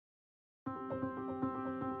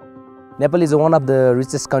Nepal is one of the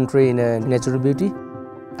richest country in natural beauty.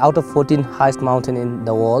 Out of 14 highest mountain in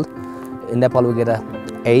the world, in Nepal we get a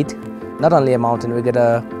 8. Not only a mountain, we get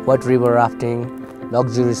a white river rafting,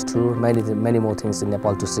 luxurious tour, many more things in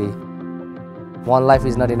Nepal to see. One life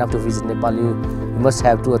is not enough to visit Nepal. You must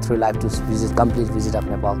have 2 or 3 lives to visit, complete visit of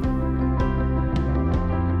Nepal.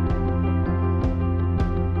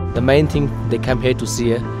 The main thing they come here to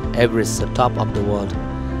see Everest, the top of the world.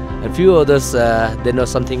 And few others, they know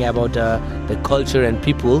something about the culture and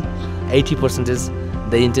people. 80% is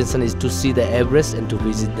the intention is to see the Everest and to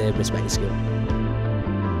visit the Everest base camp.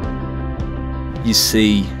 You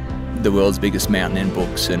see the world's biggest mountain in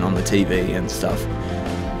books and on the TV and stuff,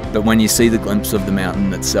 but when you see the glimpse of the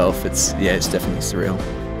mountain itself, it's definitely surreal.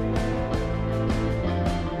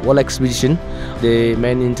 World expedition, the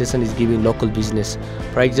main intention is giving local business.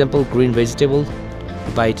 For example, green vegetable,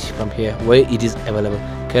 we buy it from here where it is available.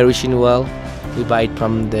 Kerosene oil, we buy it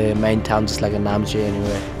from the main town, just like a Namche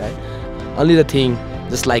anywhere, right? Only the thing,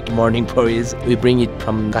 just like morning porridge, we bring it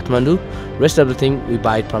from Kathmandu. Rest of the thing, we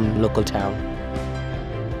buy it from local town.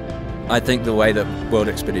 I think the way that World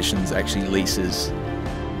Expeditions actually leases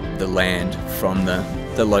the land from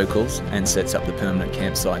the locals and sets up the permanent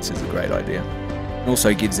campsites is a great idea. It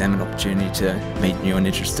also gives them an opportunity to meet new and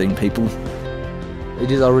interesting people. It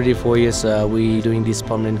is already 4 years we doing this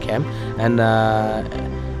permanent camp, and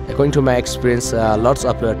according to my experience, lots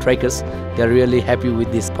of trekkers, they're really happy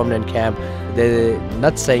with this permanent camp. They're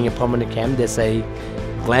not saying a permanent camp, they say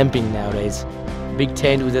glamping nowadays. Big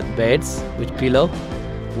tent with beds, with pillow,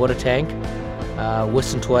 water tank,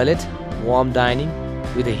 western toilet, warm dining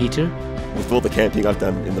with a heater. With all the camping I've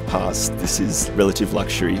done in the past, this is relative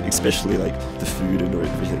luxury, especially like the food and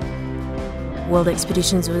everything. World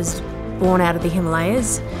Expeditions was born out of the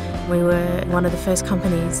Himalayas. We were one of the first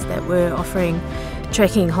companies that were offering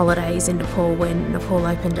trekking holidays in Nepal when Nepal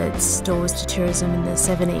opened its doors to tourism in the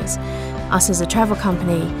 70s. Us as a travel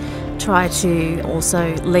company try to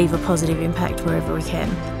also leave a positive impact wherever we can.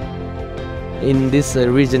 In this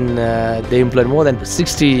region, they employ more than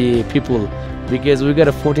 60 people because we got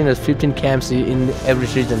a 14 or 15 camps in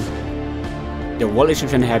Everest region. The World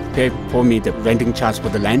Exhibition have paid for me the renting charge for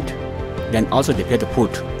the land, then also they pay the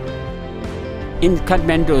food. In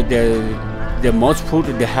Kathmandu, the most food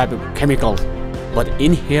they have chemicals, but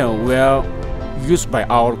in here we are used by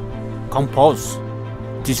our compost.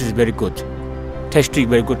 This is very good, tasty,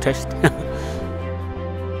 very good taste.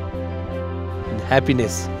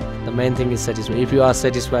 Happiness. The main thing is satisfaction. If you are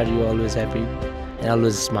satisfied, you are always happy and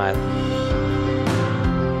always smile.